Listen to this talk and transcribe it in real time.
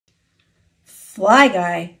Fly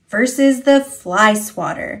Guy versus the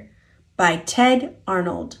Flyswatter by Tedd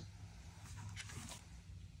Arnold.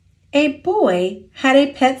 A boy had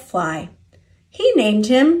a pet fly. He named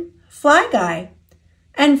him Fly Guy,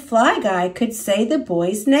 and Fly Guy could say the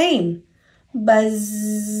boy's name.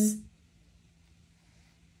 Buzz.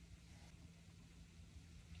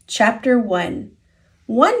 Chapter 1.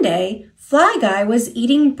 One day, Fly Guy was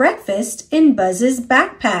eating breakfast in Buzz's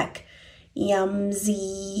backpack.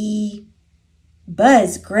 Yumsy.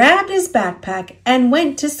 Buzz grabbed his backpack and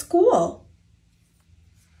went to school.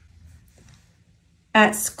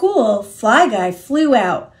 At school, Fly Guy flew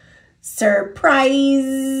out. Surprise!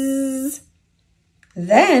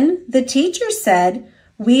 Then the teacher said,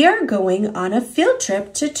 "We are going on a field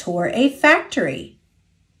trip to tour a factory."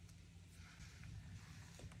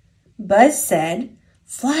 Buzz said,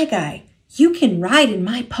 "Fly Guy, you can ride in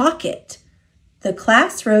my pocket." The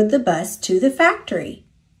class rode the bus to the factory.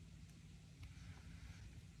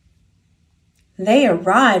 They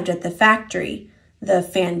arrived at the factory, the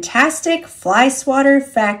fantastic Flyswatter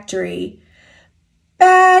factory.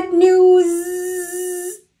 Bad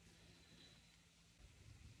news!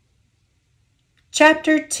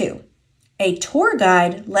 Chapter 2. A tour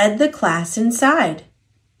guide led the class inside.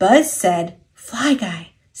 Buzz said, "Fly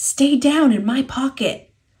Guy, stay down in my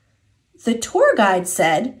pocket." The tour guide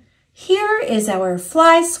said, "Here is our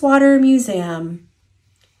Flyswatter Museum."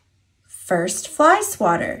 First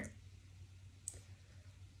Flyswatter.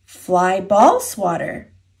 Fly ball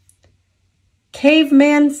swatter,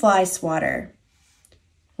 caveman fly swatter,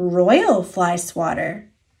 royal fly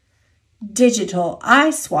swatter, digital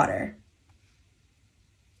eye swatter.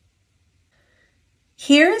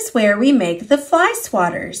 "Here is where we make the fly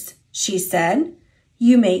swatters," she said.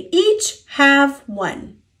 "You may each have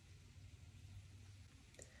one."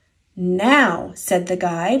 "Now," said the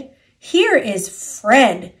guide, "here is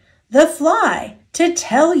Fred, the fly, to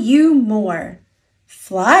tell you more."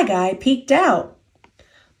 Fly Guy peeked out.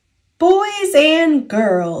 "Boys and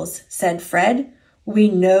girls," said Fred, "we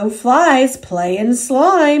know flies play in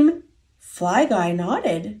slime." Fly Guy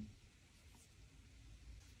nodded.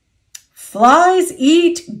 "Flies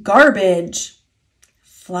eat garbage."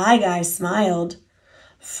 Fly Guy smiled.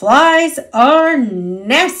 "Flies are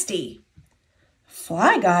nasty."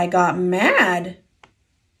 Fly Guy got mad.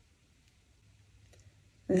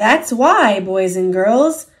 "That's why, boys and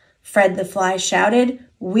girls," Fred the Fly shouted,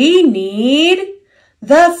 "we need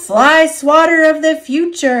the Flyswatter of the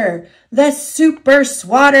future, the Super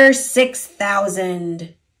Swatter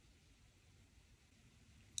 6000.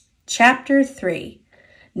 Chapter 3.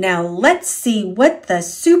 "Now let's see what the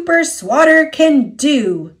Super Swatter can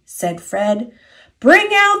do," said Fred.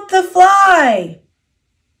 "Bring out the fly."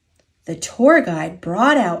 The tour guide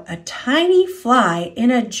brought out a tiny fly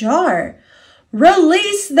in a jar.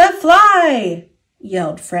 "Release the fly!"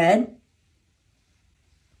 yelled Fred.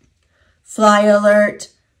 Fly alert!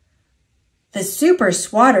 The Super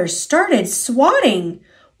Swatter started swatting.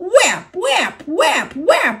 Whap, whap, whap,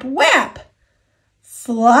 whap, whap!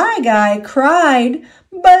 Fly Guy cried,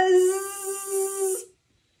 "Buzz!"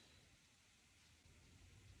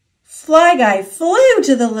 Fly Guy flew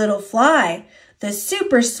to the little fly. The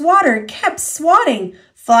Super Swatter kept swatting.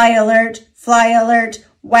 Fly alert,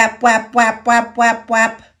 whap, whap, whap, whap, whap,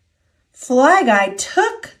 whap. Fly Guy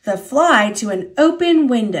took the fly to an open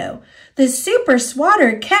window. The Super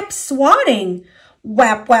Swatter kept swatting.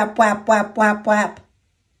 Whap, whap, whap, whap, whap, whap.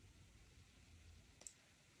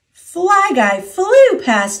 Fly Guy flew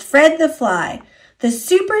past Fred the Fly. The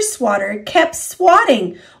Super Swatter kept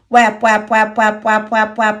swatting. Whap, whap, whap, whap, whap,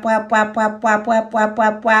 whap, whap, whap, whap, whap, whap, whap, whap,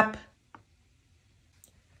 whap, whap.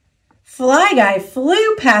 Fly Guy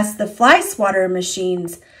flew past the Flyswatter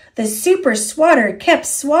machines. The Super Swatter kept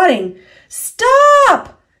swatting.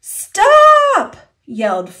 "Stop! Stop!"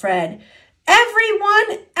 yelled Fred.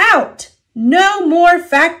 "Everyone out! No more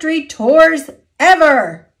factory tours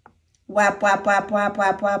ever!" Whap, whap, whap, whap,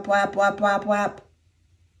 whap, whap, whap, whap, whap, whap.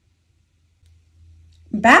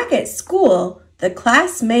 Back at school, the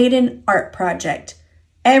class made an art project.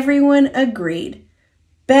 Everyone agreed.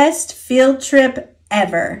 Best field trip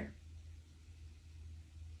ever.